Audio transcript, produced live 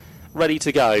ready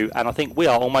to go, and I think we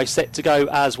are almost set to go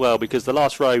as well, because the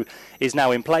last row is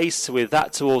now in place, with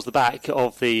that towards the back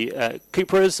of the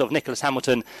Cupras of Nicholas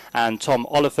Hamilton and Tom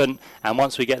Oliphant. And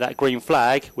once we get that green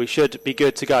flag, we should be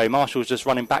good to go. Marshall's just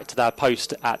running back to their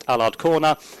post at Allard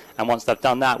Corner. And once they've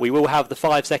done that, we will have the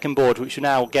 5-second board, which will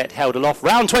now get held aloft.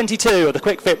 Round 22 of the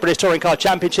Quick Fit British Touring Car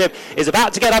Championship is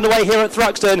about to get underway here at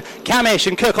Thruxton. Camish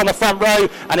and Cook on the front row,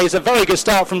 and it's a very good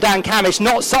start from Dan Camish.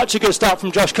 Not such a good start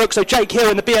from Josh Cook, so Jake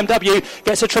Hill in the BMW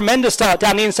gets a tremendous start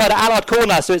down the inside at Allard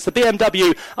Corner. So it's the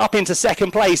BMW up into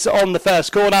second place on the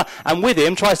first corner, and with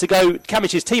him tries to go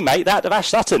Camish's teammate, that of Ash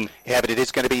Sutton. Yeah, but it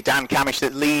is going to be Dan Camish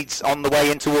that leads on the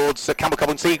way in towards Campbell Cobb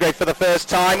and Seagrave for the first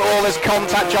time. All as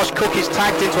contact. Josh Cook is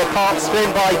tagged into a part spin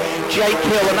by Jake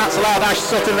Hill, and that's allowed Ash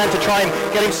Sutton then to try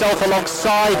and get himself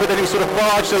alongside, but then he sort of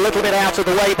barged a little bit out of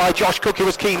the way by Josh Cook, who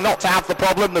was keen not to have the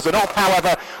problem. There's an off,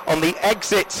 however, on the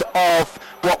exit of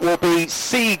what will be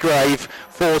Seagrave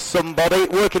for somebody,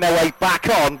 working their way back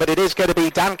on, but it is going to be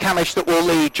Dan Camish that will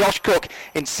lead. Josh Cook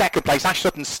in second place. Ash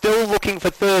Sutton still looking for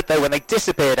third, though, when they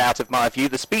disappeared out of my view.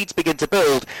 The speeds begin to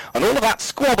build, and all of that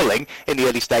squabbling in the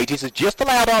early stages has just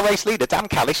allowed our race leader, Dan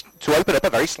Camish, to open up a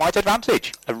very slight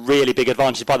advantage. A really big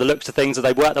advantage by the looks of things as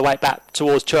they work their way back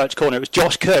towards Church Corner. It was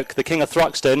Josh Cook, the king of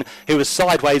Thruxton, who was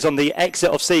sideways on the exit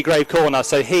of Seagrave Corner,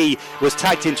 so he was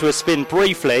tagged into a spin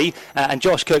briefly, and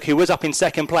Josh Cook, who was up in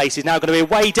second place, is now going to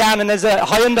be way down, and there's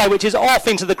a Hyundai which is off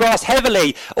into the grass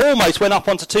heavily, almost went up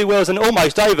onto two wheels and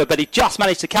almost over, but he just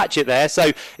managed to catch it there.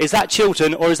 So is that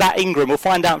Chilton or is that Ingram? We'll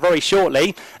find out very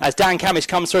shortly as Dan Camish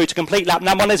comes through to complete lap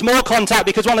number one. There's more contact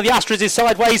because one of the Astras is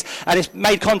sideways and it's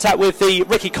made contact with the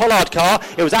Ricky Collard car.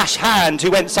 It was Ash Hand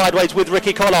who went sideways with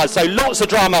Ricky Collard, so lots of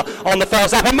drama on the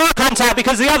first lap, and more contact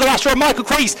because the other Astra, Michael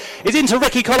Crease, is into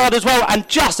Ricky Collard as well and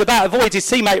just about avoids his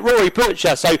teammate Rory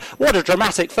Butcher. So what a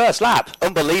dramatic first lap.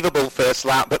 Unbelievable first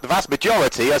lap, but the vast majority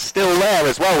are still there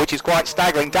as well, which is quite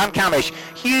staggering. Dan Camish,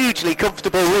 hugely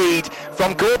comfortable lead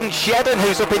from Gordon Shedden,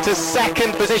 who's up into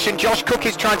second position. Josh Cook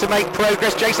is trying to make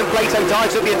progress. Jason Plato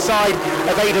dives up the inside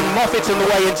of Aidan Moffat on the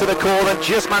way into the corner,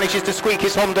 just manages to squeak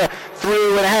his Honda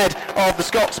through and ahead of the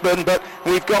Scotsman, but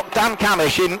we've got Dan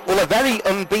Camish in, well, a very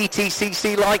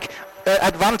un-BTCC-like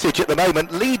advantage at the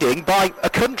moment, leading by a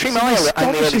country mile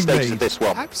in the early stages of this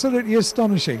one. Absolutely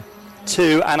astonishing.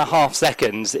 2.5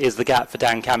 seconds is the gap for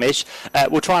Dan Camish.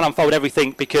 We'll try and unfold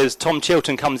everything because Tom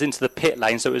Chilton comes into the pit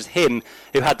lane, so it was him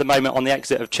who had the moment on the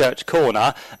exit of Church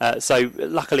Corner. So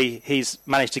luckily he's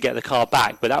managed to get the car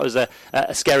back, but that was a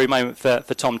scary moment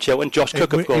for Tom Chilton. Josh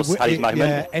Cook, of course, had his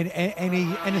moment. Yeah, anything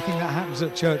that happens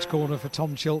at Church Corner for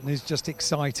Tom Chilton is just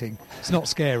exciting. It's not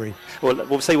scary. Well,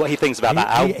 we'll see what he thinks about that,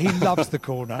 Al. He loves the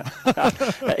corner.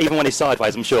 Even when he's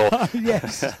sideways, I'm sure.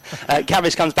 Yes.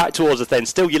 Camish comes back towards us then,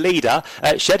 still your leader.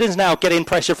 Shedden's now getting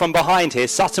pressure from behind here.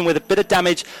 Sutton with a bit of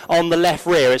damage on the left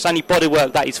rear. It's only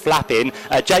bodywork that he's flapping.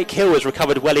 Jake Hill has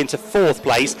recovered well into fourth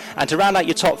place. And to round out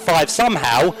your top five,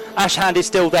 somehow, Ash Hand is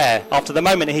still there. After the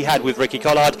moment he had with Ricky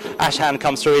Collard, Ash Hand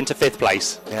comes through into fifth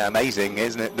place. Yeah, amazing,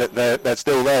 isn't it, that they're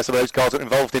still there. Some of those cars are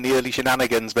involved in the early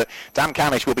shenanigans, but Dan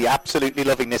Camish will be absolutely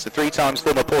loving this. The three-times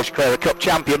former Porsche Carrera Cup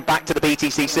champion, back to the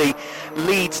BTCC,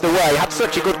 leads the way. Had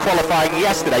such a good qualifying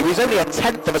yesterday. He was only a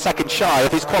tenth of a second shy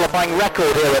of his qualifying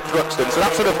record here at Thruxton, so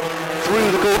that sort of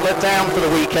threw the gauntlet down for the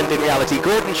weekend in reality.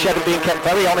 Gordon Shedden being kept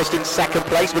very honest in second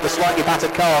place with a slightly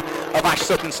battered car of Ash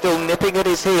Sutton still nipping at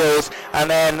his heels, and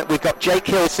then we've got Jake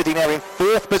Hill sitting there in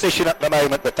fourth position at the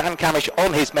moment, but Dan Camish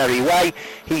on his merry way.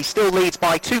 He still leads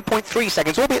by 2.3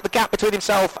 seconds, albeit the gap between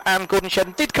himself and Gordon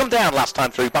Shedden did come down last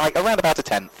time through by around about a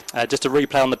tenth. Just a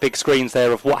replay on the big screens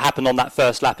there of what happened on that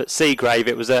first lap at Seagrave.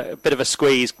 It was a bit of a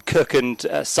squeeze. Cook and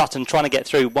Sutton trying to get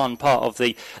through one part of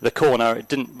the corner. It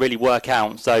didn't really work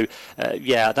out, so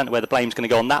yeah, I don't know where the blame's going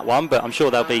to go on that one, but I'm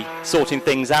sure they'll be sorting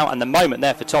things out. And the moment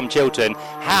there for Tom Chilton,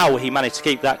 how he managed to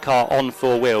keep that car on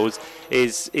four wheels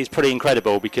is pretty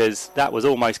incredible, because that was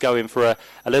almost going for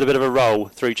a little bit of a roll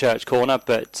through Church Corner,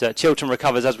 but Chilton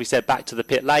recovers, as we said, back to the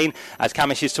pit lane as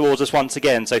Camish is towards us once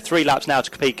again. So 3 laps now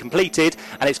to be completed,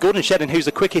 and it's Gordon Shedden who's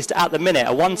the quickest at the minute.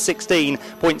 A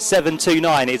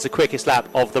 1:16.729 is the quickest lap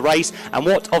of the race. And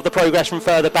what of the progress from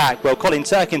further back? Well, Colin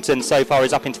Turkington so far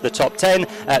is up into the top 10.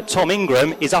 Tom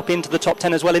Ingram is up into the top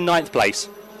 10 as well in 9th place.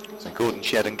 So Gordon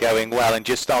Shedden going well and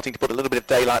just starting to put a little bit of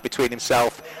daylight between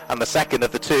himself and the second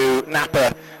of the two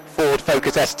Napa Ford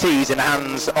Focus STs in the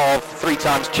hands of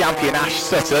 3-times champion Ash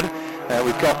Sutton.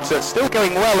 We've got still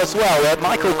going well as well.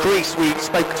 Michael Crease we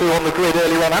spoke to on the grid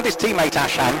earlier on, and his teammate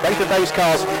Ash Hand. Both of those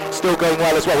cars still going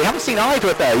well as well. We haven't seen either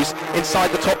of those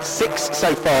inside the top 6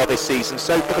 so far this season.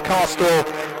 So for the car store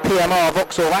PMR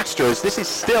Vauxhall Astras. This is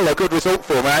still a good result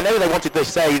for them. I know they both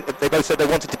said they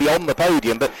wanted to be on the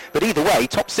podium, but either way,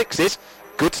 top sixes.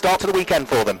 Good start to the weekend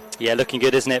for them. Yeah, looking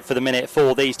good, isn't it, for the minute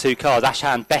for these two cars. Ash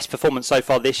Hand, best performance so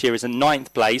far this year is in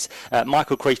 9th place.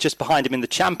 Michael Crease just behind him in the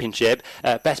championship.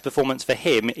 Best performance for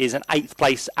him is an 8th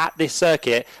place at this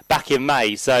circuit back in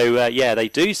May. So, yeah, they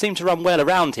do seem to run well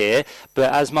around here.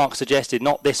 But as Mark suggested,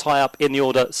 not this high up in the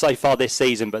order so far this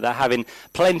season. But they're having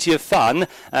plenty of fun.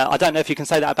 I don't know if you can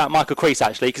say that about Michael Crease,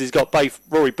 actually, because he's got both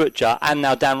Rory Butcher and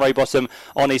now Dan Rowbottom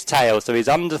on his tail. So he's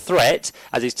under threat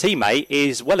as his teammate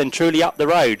is well and truly up the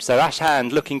road. So Ash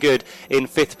Hand looking good in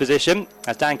 5th position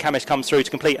as Dan Camish comes through to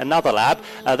complete another lap.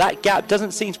 That gap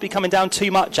doesn't seem to be coming down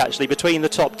too much actually between the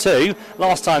top two.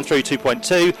 Last time through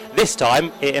 2.2, this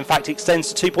time it in fact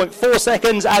extends to 2.4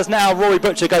 seconds as now Rory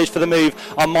Butcher goes for the move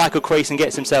on Michael Crease and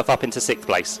gets himself up into 6th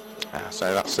place.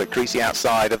 So that's Creasy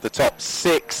outside of the top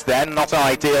 6 then, not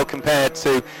ideal compared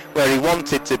to where he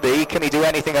wanted to be. Can he do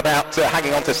anything about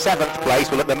hanging on to 7th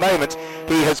place? Well, at the moment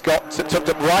he has got tucked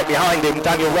up right behind him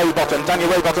Daniel Rowbottom. Daniel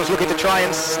Rowbottom's looking to try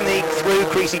and sneak through.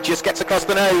 Creasy just gets across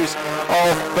the nose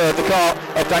of the car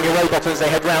of Daniel Rowbottom as they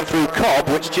head round through Cobb,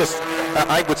 which just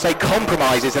I would say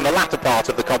compromises in the latter part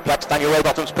of the complex Daniel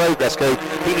Rowbottom's progress.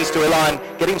 He needs to rely on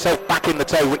getting himself back in the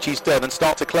tow, which he's done, and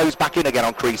start to close back in again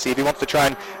on Creasy if he wants to try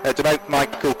and demote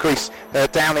Michael Crease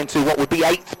down into what would be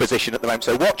 8th position at the moment.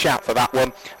 So watch out for that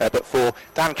one. But for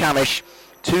Dan Camish,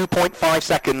 2.5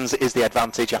 seconds is the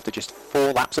advantage after just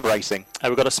 4 laps of racing.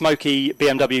 We've got a smoky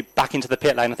BMW back into the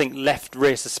pit lane. I think left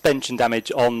rear suspension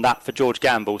damage on that for George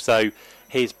Gamble. So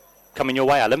he's coming your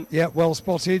way, Alan. Yeah, well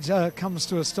spotted. Comes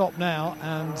to a stop now,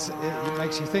 and it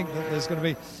makes you think that there's going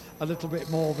to be a little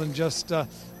bit more than just a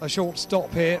short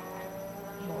stop here.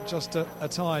 Not just a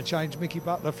tyre change. Mickey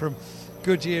Butler from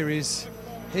Goodyear is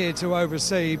here to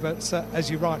oversee, but as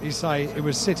you rightly say, it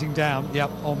was sitting down,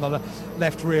 on the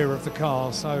left rear of the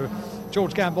car. So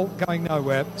George Gamble going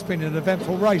nowhere. It's been an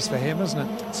eventful race for him, hasn't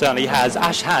it? Certainly has.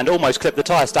 Ash Hand almost clipped the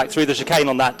tyre stack through the chicane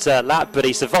on that lap, but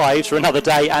he survived for another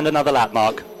day and another lap,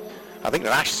 Mark. I think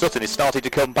that Ash Sutton is starting to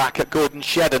come back at Gordon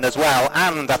Shedden as well,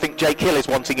 and I think Jake Hill is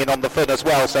wanting in on the fun as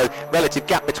well, so relative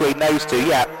gap between those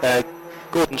two.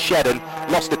 Gordon Shedden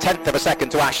lost 1/10 of a second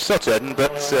to Ash Sutton,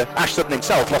 but Ash Sutton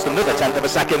himself lost another 1/10 of a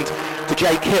second to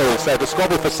Jake Hill, so the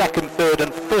squabble for 2nd, 3rd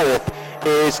and 4th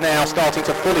is now starting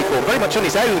to fully form. Very much on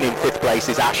his own in 5th place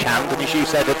is Ash Hand, and as you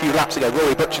said a few laps ago,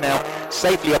 Rory Butcher now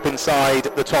safely up inside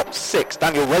the top 6.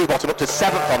 Daniel Rowbottom up to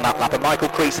 7th on that lap, and Michael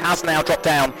Crease has now dropped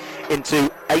down into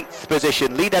 8th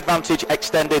position. Lead advantage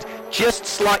extended just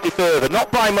slightly further,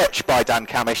 not by much by Dan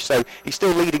Camish, so he's still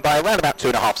leading by around about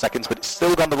 2.5 seconds, but it's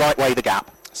still gone the right way, the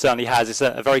gap. Certainly has. It's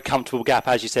a very comfortable gap,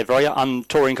 as you said, very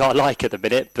un-touring car-like at the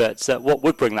minute, but what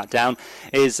would bring that down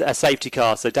is a safety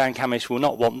car, so Dan Camish will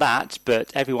not want that,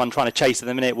 but everyone trying to chase at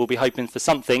the minute will be hoping for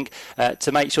something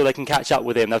to make sure they can catch up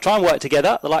with him. They'll try and work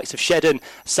together, the likes of Shedden,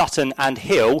 Sutton and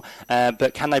Hill,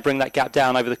 but can they bring that gap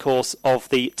down over the course of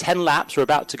the 10 laps we're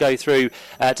about to go through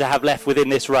to have left within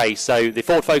this race? So the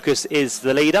Ford Focus is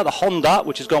the leader. The Honda,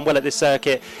 which has gone well at this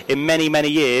circuit in many, many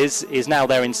years, is now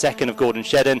there in 2nd of Gordon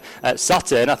Shedden.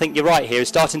 Sutton, I think you're right here, is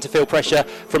starting to feel pressure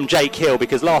from Jake Hill,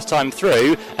 because last time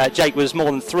through Jake was more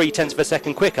than 0.3 of a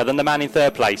second quicker than the man in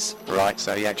 3rd place. Right,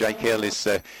 so Jake Hill is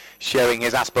showing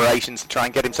his aspirations to try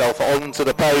and get himself onto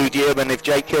the podium, and if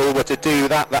Jake Hill were to do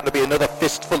that, that would be another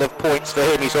fistful of points for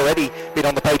him. He's already been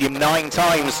on the podium 9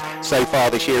 times so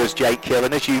far this year as Jake Hill,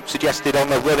 and as you suggested on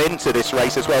the run into this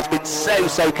race as well, it's been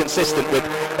so consistent with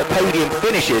podium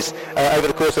finishes over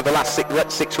the course of the last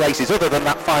 6 races, other than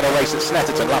that final race at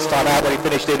Snetterton last time out when he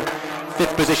finished in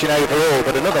 5th position overall,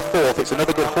 but another 4th. It's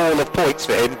another good haul of points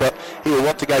for him, but he will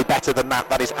want to go better than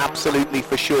that is absolutely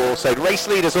for sure. So the race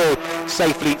leaders all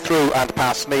safely through and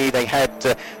past me. They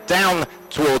head down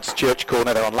towards Church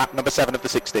Corner. They're on lap number 7 of the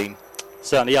 16.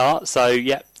 Certainly are. So,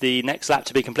 the next lap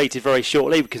to be completed very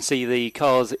shortly. We can see the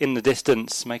cars in the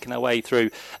distance making their way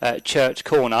through Church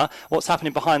Corner. What's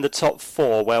happening behind the top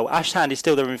 4? Well, Ash Hand is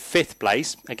still there in 5th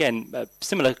place. Again, a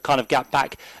similar kind of gap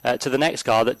back to the next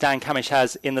car that Dan Camish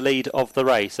has in the lead of the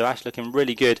race. So Ash looking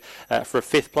really good for a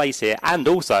 5th place here, and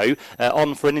also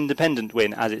on for an independent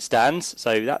win as it stands.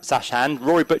 So that's Ash Hand.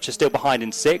 Rory Butcher still behind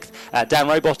in 6th. Dan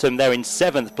Rowbottom there in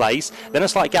 7th place. Then a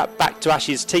slight gap back to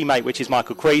Ash's teammate, which is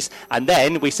Michael Crease. And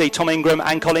then we see Tom Ingram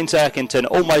and Colin Turkington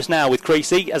almost now with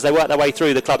Creasy as they work their way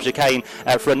through the club chicane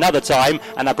for another time,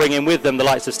 and they bring in with them the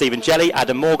likes of Stephen Jelly,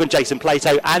 Adam Morgan, Jason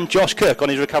Plato and Josh Cook on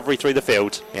his recovery through the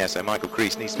field. Yeah, so Michael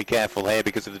Crease needs to be careful here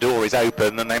because the door is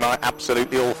open and they might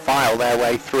absolutely all file their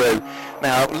way through.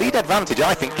 Now, lead advantage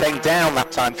I think came down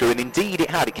that time through, and indeed it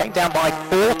had. It came down by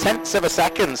 0.4 of a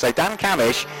second, so Dan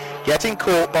Camish getting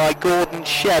caught by Gordon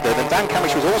Shedden, and Dan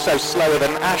Camish was also slower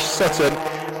than Ash Sutton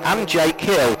and Jake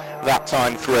Hill that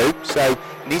time through, so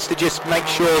needs to just make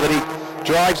sure that he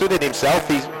drives within himself.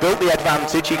 He's built the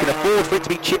advantage. He can afford for it to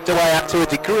be chipped away at to a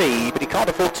degree, but he can't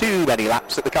afford too many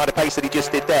laps at the kind of pace that he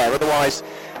just did there. Otherwise,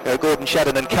 Gordon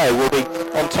Shedden and co will be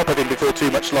on top of him before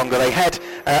too much longer. They head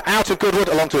out of Goodwood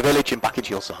along to a village and back into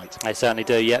your sight. They certainly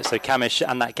do, yeah. So Camish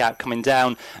and that gap coming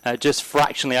down just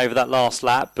fractionally over that last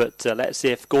lap, but let's see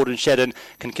if Gordon Shedden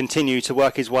can continue to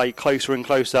work his way closer and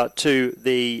closer to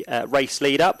the race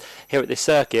leader here at this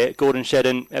circuit. Gordon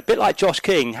Shedden, a bit like Josh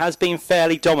King, has been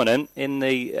fairly dominant in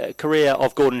the career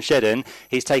of Gordon Shedden.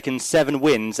 He's taken 7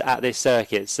 wins at this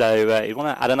circuit, so you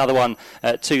want to add another one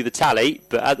to the tally,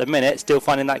 but at the minute still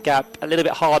finding that gap a little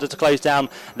bit harder to close down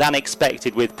than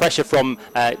expected, with pressure from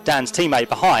Dan's teammate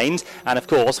behind, and of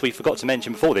course we forgot to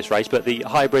mention before this race, but the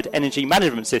hybrid energy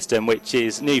management system, which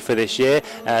is new for this year.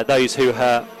 Those who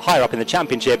are higher up in the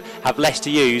championship have less to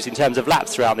use in terms of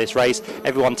laps throughout this race.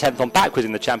 Everyone 10th on backwards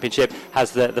in the championship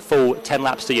has the full 10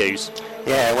 laps to use.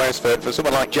 Yeah, whereas for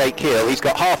someone like Jake Hill, he's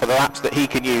got half of the laps that he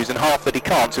can use and half that he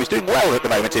can't, so he's doing well at the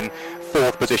moment in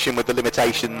 4th position with the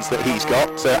limitations that he's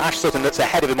got. Ash Sutton, that's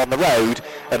ahead of him on the road,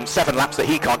 7 laps that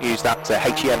he can't use that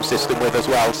HEM system with as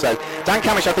well. So Dan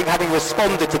Camish, I think, having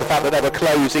responded to the fact that they were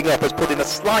closing up, has put in a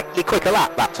slightly quicker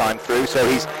lap that time through, so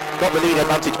he's got the lead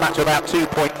advantage back to about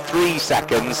 2.3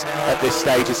 seconds at this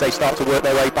stage as they start to work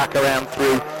their way back around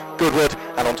through Goodwood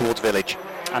and on towards Village.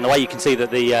 And the way you can see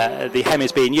that the HEM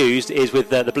is being used is with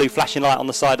the blue flashing light on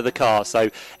the side of the car. So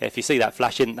if you see that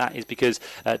flashing, that is because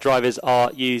drivers are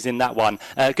using that one.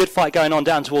 Good fight going on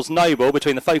down towards Noble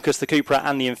between the Focus, the Cupra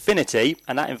and the Infinity,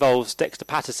 and that involves Dexter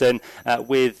Patterson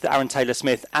with Aaron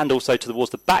Taylor-Smith, and also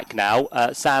towards the back now,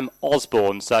 Sam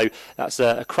Osborne. So that's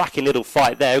a cracking little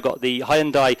fight there. We've got the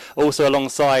Hyundai also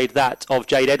alongside that of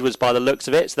Jade Edwards by the looks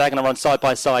of it. So they're going to run side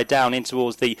by side down in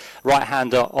towards the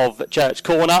right-hander of Church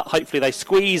Corner. Hopefully they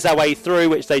squeeze their way through,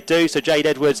 which they do, so Jade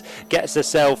Edwards gets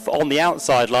herself on the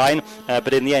outside line,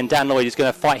 but in the end Dan Lloyd is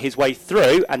going to fight his way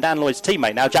through, and Dan Lloyd's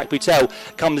teammate now, Jack Boutelle,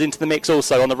 comes into the mix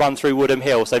also on the run through Woodham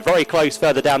Hill, so very close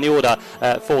further down the order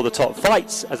for the top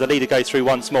fights as the leader goes through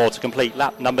once more to complete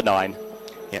lap number 9.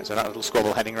 Yeah, so that little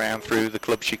squabble heading round through the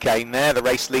club chicane there. The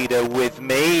race leader with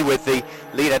me, with the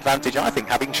lead advantage, I think,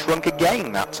 having shrunk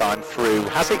again that time through.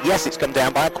 Has it? Yes, it's come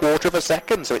down by 1/4 of a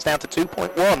second, so it's down to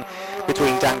 2.1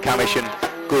 between Dan Camish and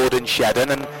Gordon Shedden,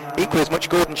 and equally as much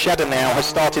Gordon Shedden now has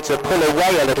started to pull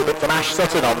away a little bit from Ash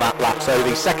Sutton on that lap, so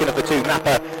the second of the 2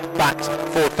 Napa-backed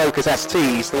Ford Focus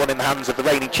STs, the one in the hands of the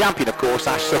reigning champion, of course.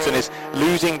 Ash Sutton is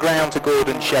losing ground to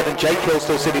Gordon Shedden. Jake Hill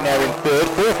still sitting there in 3rd.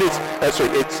 4th is,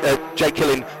 it's Jake Hill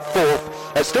in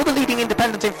 4th. Still the leading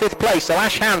independent in 5th place, so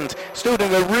Ash Hand still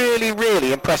doing a really,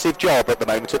 really impressive job at the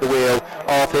moment at the wheel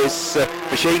of his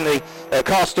machine, the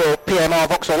Carstor PMR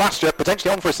Vauxhall Astra,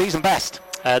 potentially on for a season best.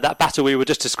 That battle we were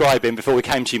just describing before we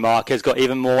came to you, Mark, has got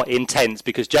even more intense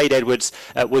because Jade Edwards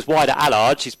was wide at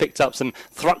Allard. She's picked up some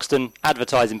Thruxton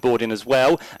advertising boarding as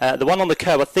well. The one on the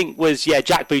curb, I think, was,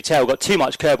 Jack Boutelle. Got too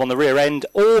much curb on the rear end,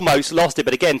 almost lost it,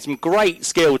 but again, some great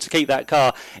skill to keep that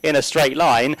car in a straight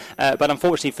line. But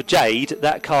unfortunately for Jade,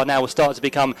 that car now will start to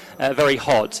become very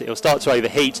hot. It will start to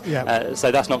overheat, so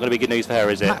that's not going to be good news for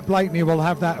her, is it? Pat Blakeney will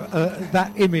have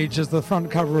that image as the front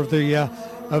cover of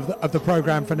the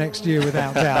programme for next year,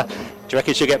 without doubt. Do you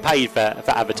reckon she'll get paid for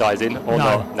advertising or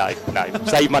not? No.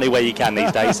 Save money where you can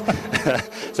these days.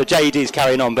 So Jade is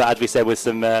carrying on, but as we said, with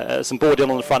some boarding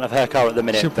on the front of her car at the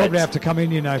minute. She'll probably have to come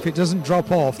in, if it doesn't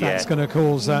drop off, that's going to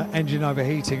cause engine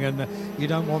overheating, and you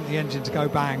don't want the engine to go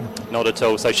bang. Not at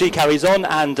all. So she carries on,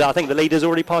 and I think the leader's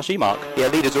already passed you, Mark. Yeah,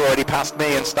 leaders are already past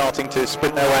me and starting to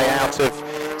sprint their way out of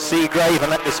Seagrave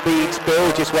and let the speeds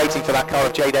build, just waiting for that car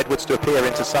of Jade Edwards to appear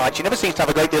into sight. She never seems to have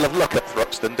a great deal of luck at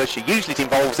Thruxton, does she? Usually it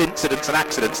involves incidents and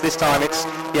accidents. This time it's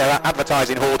that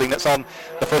advertising hoarding that's on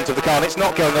the front of the car, and it's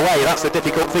not going away. That's the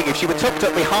difficult thing. If she were tucked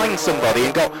up behind somebody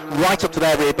and got right up to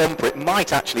their rear bumper, it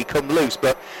might actually come loose,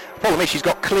 but the problem is she's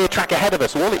got clear track ahead of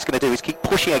us, so all it's going to do is keep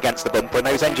pushing against the bumper, and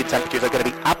those engine temperatures are going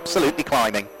to be absolutely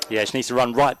climbing. Yeah, she needs to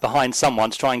run right behind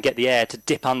someone to try and get the air to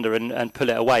dip under and pull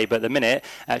it away. But at the minute,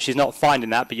 she's not finding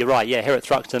that. But you're right, here at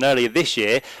Thruxton earlier this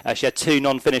year, she had 2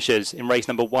 non-finishers in race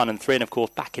number 1 and 3. And of course,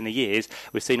 back in the years, years.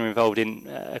 We've seen him involved in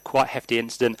a quite hefty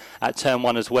incident at turn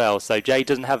 1 as well. So Jade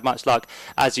doesn't have much luck,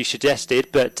 as you suggested,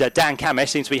 but Dan Cammish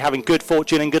seems to be having good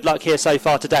fortune and good luck here so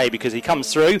far today, because he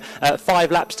comes through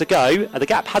 5 laps to go. The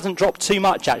gap hasn't dropped too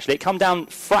much, actually. It come down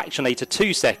fractionally to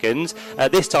 2 seconds,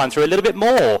 this time through a little bit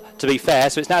more, to be fair,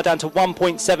 so it's now down to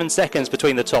 1.7 seconds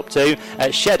between the top two.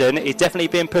 Shedden is definitely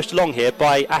being pushed along here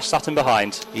by Ash Sutton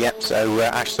behind. Yep, so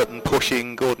Ash Sutton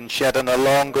pushing Gordon Shedden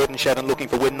along. Gordon Shedden looking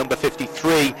for win number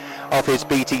 53 of his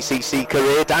BTCC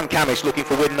career. Dan Cammish looking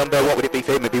for win number, what would it be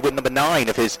for him? It'd be win number 9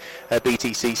 of his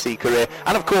BTCC career.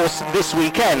 And of course, this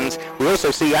weekend, we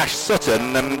also see Ash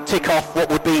Sutton tick off what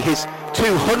would be his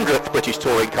 200th British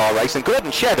Touring Car race, and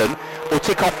Gordon Shedden will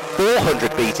tick off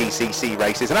 400 BTCC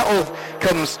races, and that all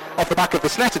comes off the back of the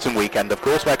Snetterton weekend, of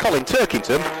course, where Colin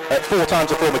Turkington, 4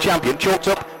 times a former champion, chalked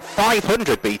up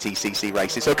 500 BTCC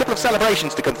races. So a couple of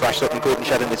celebrations to come for Ash Sutton and Gordon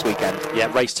Shedden this weekend. Yeah,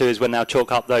 race 2 is when they'll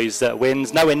chalk up those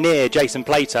wins. Nowhere near Jason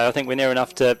Plato. I think we're near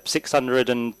enough to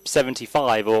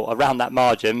 675 or around that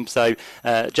margin. So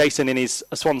Jason in his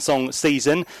swan song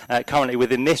season, currently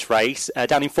within this race,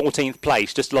 down in 14th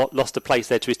place, just lost a place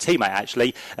there to his teammate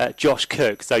actually, Josh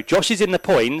Cook. So Josh is in the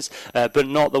points, but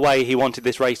not the way he wanted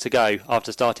this race to go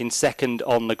after starting second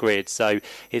on the grid. So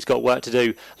he's got work to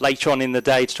do later on in the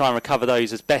day to try and recover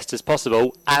those as best as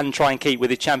possible and try and keep with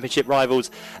his championship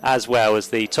rivals, as well as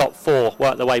the top 4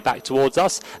 work their way back towards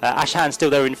us. Ash Hand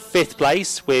still there in 5th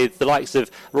place, with the likes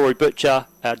of Rory Butcher,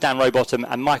 Dan Rowbottom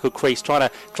and Michael Crease trying to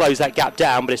close that gap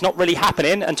down, but it's not really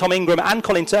happening, and Tom Ingram and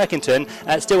Colin Turkington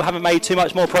still haven't made too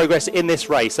much more progress in this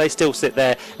race. They still sit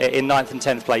there in 9th and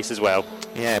 10th place as well.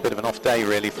 Yeah, a bit of an off day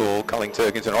really for Colin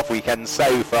Turkington, off weekend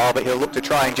so far, but he'll look to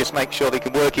try and just make sure they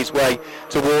can work his way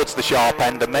towards the sharp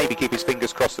end and maybe keep his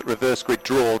fingers crossed that reverse grid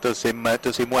draw does him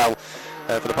well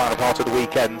for the final part of the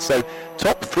weekend. So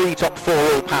top 3, top 4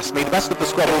 all past me. The best of the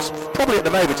squabbles probably at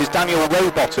the moment is Daniel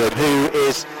Rowbottom, who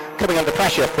is coming under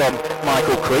pressure from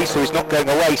Michael Crease, who is not going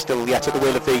away still yet at the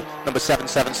wheel of the number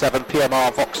 777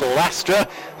 PMR Vauxhall Astra,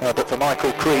 but for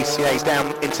Michael Crease, yeah, he's down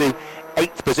into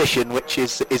 8th position, which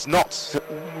is not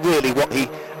really what he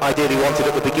ideally wanted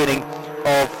at the beginning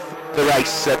of the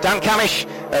race. Dan Cammish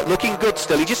looking good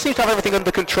still. He just seems to have everything under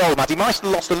control, Matt. He might have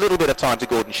lost a little bit of time to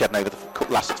Gordon Shedden over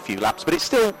the last few laps, but it's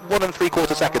still 1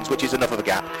 3/4 seconds, which is enough of a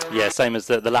gap. Yeah, same as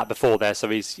the lap before there, so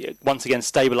he's once again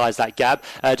stabilised that gap.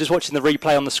 Just watching the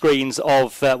replay on the screens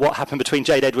of what happened between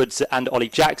Jade Edwards and Ollie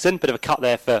Jackson. Bit of a cut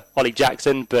there for Ollie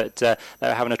Jackson, but they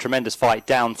were having a tremendous fight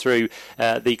down through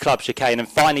the club chicane, and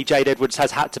finally Jade Edwards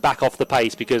has had to back off the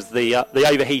pace because the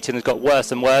overheating has got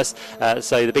worse and worse.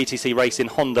 So the BTC Racing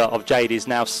Honda of Jade is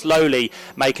now slowly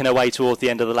making her way towards the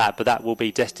end of the lap, but that will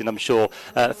be destined, I'm sure,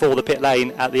 for the pit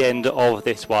lane at the end of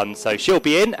this one. So she'll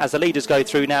be in as the leaders go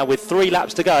through now with 3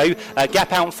 laps to go.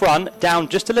 Gap out front, down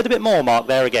just a little bit more, Mark,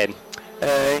 there again.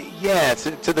 Yeah,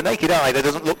 to the naked eye there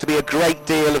doesn't look to be a great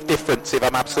deal of difference, if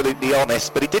I'm absolutely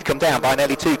honest, but it did come down by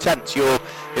nearly 2/10.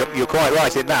 You're quite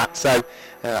right in that. So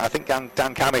I think Dan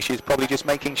Cammish is probably just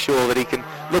making sure that he can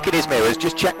look in his mirrors,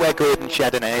 just check where Gordon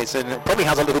Shedden is, and probably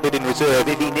has a little bit in reserve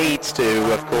if he needs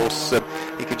to. Of course,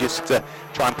 he can just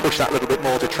try and push that little bit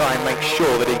more to try and make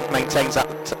sure that he maintains that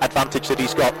advantage that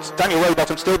he's got. Daniel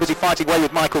Rowbottom still busy fighting away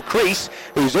with Michael Crease,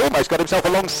 who's almost got himself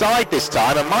alongside this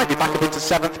time and might be back up into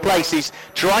 7th place. He's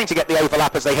trying to get the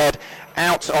overlap as they head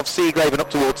out of Seagrave and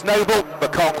up towards Noble,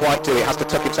 but can't quite do it. Has to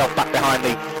tuck himself back behind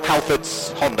the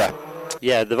Halfords Honda.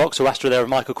 Yeah, the Vauxhall Astra there of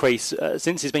Michael Crease,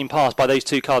 since he's been passed by those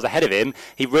 2 cars ahead of him,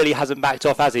 he really hasn't backed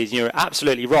off, has he? You're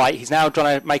absolutely right. He's now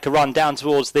trying to make a run down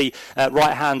towards the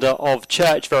right-hander of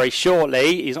Church very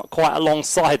shortly. He's not quite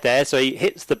alongside there, so he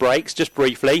hits the brakes just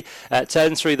briefly,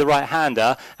 turns through the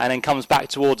right-hander, and then comes back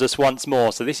towards us once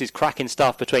more. So this is cracking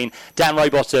stuff between Dan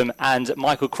Rowbottom and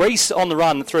Michael Crease on the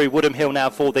run through Woodham Hill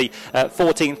now for the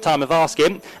 14th time of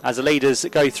asking, as the leaders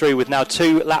go through with now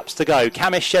 2 laps to go.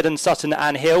 Cammish, Shedden, Sutton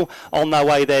and Hill on their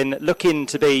way then, looking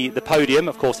to be the podium.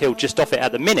 Of course, Hill just off it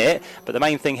at the minute, but the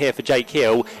main thing here for Jake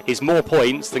Hill is more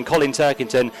points than Colin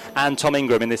Turkington and Tom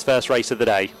Ingram in this first race of the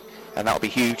day. And that'll be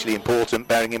hugely important,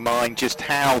 bearing in mind just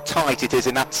how tight it is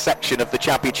in that section of the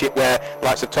championship where the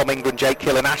likes of Tom Ingram, Jake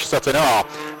Hill and Ash Sutton are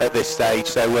at this stage.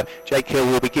 So Jake Hill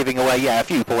will be giving away a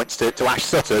few points to Ash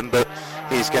Sutton, but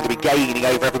he's going to be gaining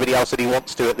over everybody else that he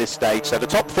wants to at this stage. So the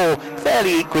top 4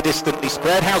 fairly equidistantly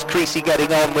spread. How's Creasy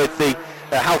getting on with the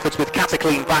Halfords with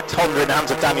Cataclean backed Honda in the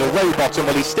hands of Daniel Rowbottom.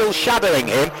 Well, he's still shadowing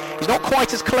him. He's not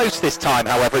quite as close this time,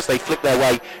 however, as they flip their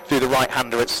way through the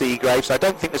right-hander at Seagrave. So I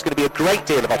don't think there's going to be a great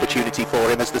deal of opportunity for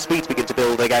him as the speeds begin to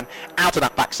build again out of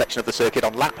that back section of the circuit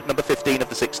on lap number 15 of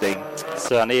the 16.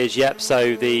 Certainly is, yep.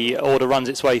 So the order runs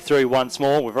its way through once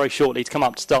more. We're very shortly to come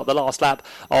up to start the last lap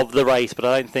of the race, but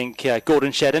I don't think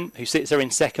Gordon Shedden, who sits there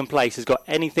in second place, has got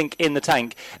anything in the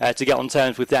tank to get on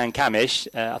terms with Dan Cammish.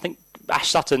 I think Ash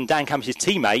Sutton, Dan Cammish's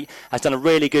teammate, has done a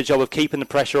really good job of keeping the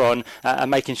pressure on and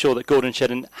making sure that Gordon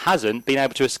Shedden hasn't been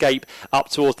able to escape up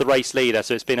towards the race leader.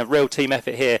 So it's been a real team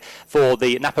effort here for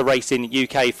the Napa Racing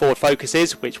UK Ford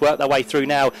Focuses, which work their way through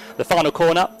now the final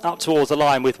corner up towards the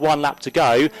line with 1 lap to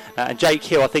go. And Jake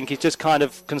Hill, I think, is just kind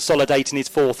of consolidating his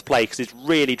 4th place because he's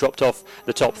really dropped off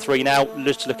the top 3 now,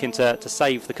 just looking to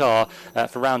save the car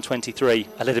for round 23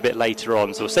 a little bit later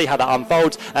on. So we'll see how that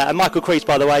unfolds. And Michael Crease,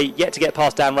 by the way, yet to get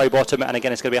past Dan Rowbottom, and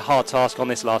again it's going to be a hard task on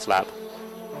this last lap.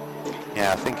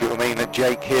 Yeah, I think it will mean that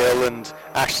Jake Hill and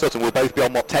Ash Sutton will both be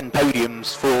on 10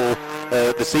 podiums for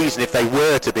the season if they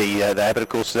were to be there. But of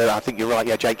course, I think you're right.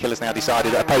 Yeah, Jake Hill has now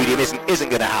decided that a podium isn't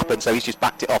going to happen, so he's just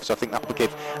backed it off. So I think that will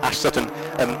give Ash Sutton,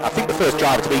 I think, the first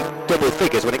driver to be double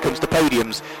figures when it comes to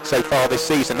podiums so far this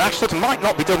season. And Ash Sutton might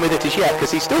not be done with it as yet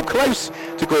because he's still close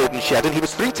to Gordon Shedden. He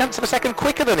was 0.3 of a second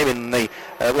quicker than him in the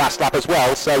last lap as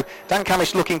well. So Dan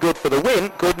Cammish looking good for the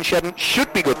win. Gordon Shedden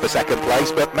should be good for second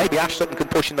place, but maybe Ash Sutton can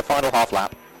push in the final half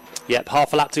lap. Yep,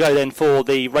 half a lap to go then for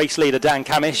the race leader Dan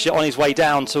Cammish on his way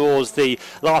down towards the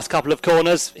last couple of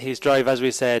corners. He's drove, as we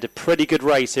said, a pretty good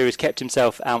race here. He's kept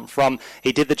himself out front.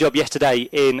 He did the job yesterday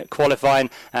in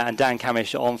qualifying, and Dan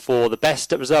Cammish on for the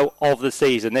best result of the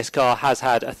season. This car has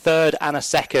had a 3rd and a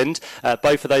 2nd.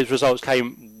 Both of those results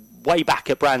came way back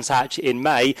at Brands Hatch in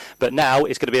May, but now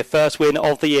it's going to be a first win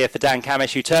of the year for Dan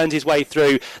Cammish, who turns his way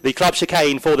through the club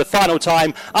chicane for the final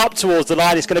time up towards the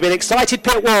line. It's going to be an excited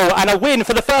pit wall and a win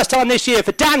for the first time this year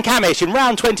for Dan Cammish in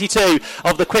round 22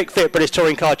 of the Quick Fit British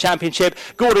Touring Car Championship.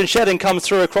 Gordon Shedden comes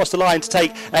through across the line to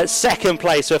take second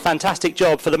place, so a fantastic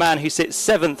job for the man who sits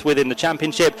 7th within the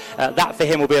championship. That for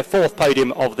him will be a 4th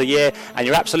podium of the year, and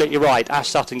you're absolutely right, Ash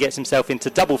Sutton gets himself into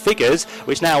double figures,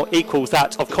 which now equals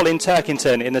that of Colin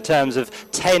Turkington in the terms of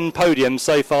 10 podiums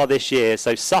so far this year.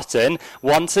 So Sutton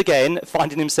once again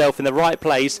finding himself in the right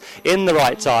place in the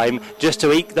right time just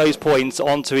to eke those points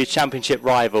onto his championship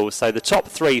rivals. So the top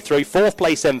 3 through. 4th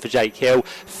place then for Jake Hill,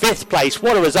 5th place.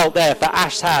 What a result there for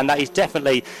Ash Hand. That is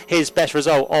definitely his best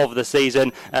result of the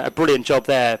season. A brilliant job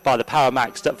there by the Power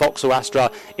Maxed Vauxhall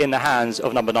Astra in the hands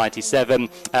of number 97.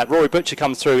 Rory Butcher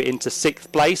comes through into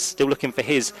 6th place, still looking for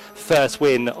his first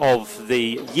win of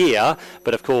the year,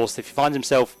 but of course if he finds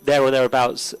himself there or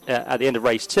thereabouts at the end of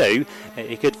race 2,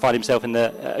 he could find himself in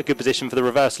a good position for the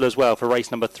reversal as well for race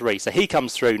number 3. So he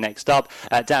comes through next up.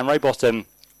 Dan Rowbottom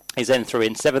is then through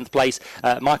in 7th place.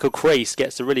 Michael Crease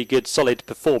gets a really good solid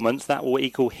performance. That will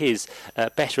equal his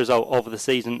best result of the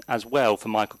season as well for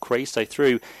Michael Crease. So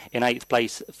through in 8th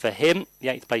place for him. The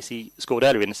 8th place he scored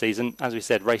earlier in the season. As we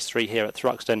said, race 3 here at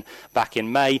Thruxton back in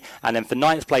May. And then for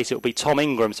 9th place it will be Tom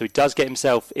Ingram. So he does get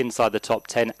himself inside the top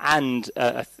 10 and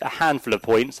a handful of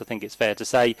points, I think it's fair to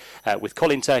say, with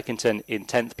Colin Turkington in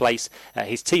 10th place.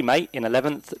 His teammate in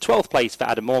 11th. 12th place for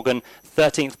Adam Morgan.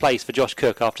 13th place for Josh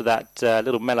Cook after that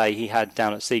little melee he had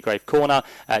down at Seagrave Corner.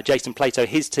 Jason Plato,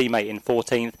 his teammate, in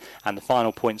 14th, and the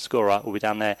final point scorer will be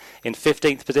down there in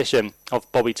 15th position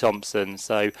of Bobby Thompson.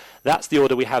 So that's the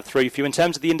order we have through for you. In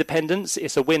terms of the independents,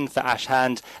 it's a win for Ash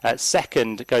Hand.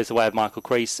 2nd goes the way of Michael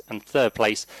Crease, and 3rd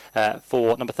place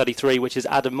for number 33, which is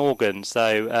Adam Morgan.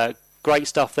 So great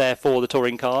stuff there for the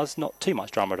touring cars. Not too much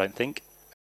drama, I don't think.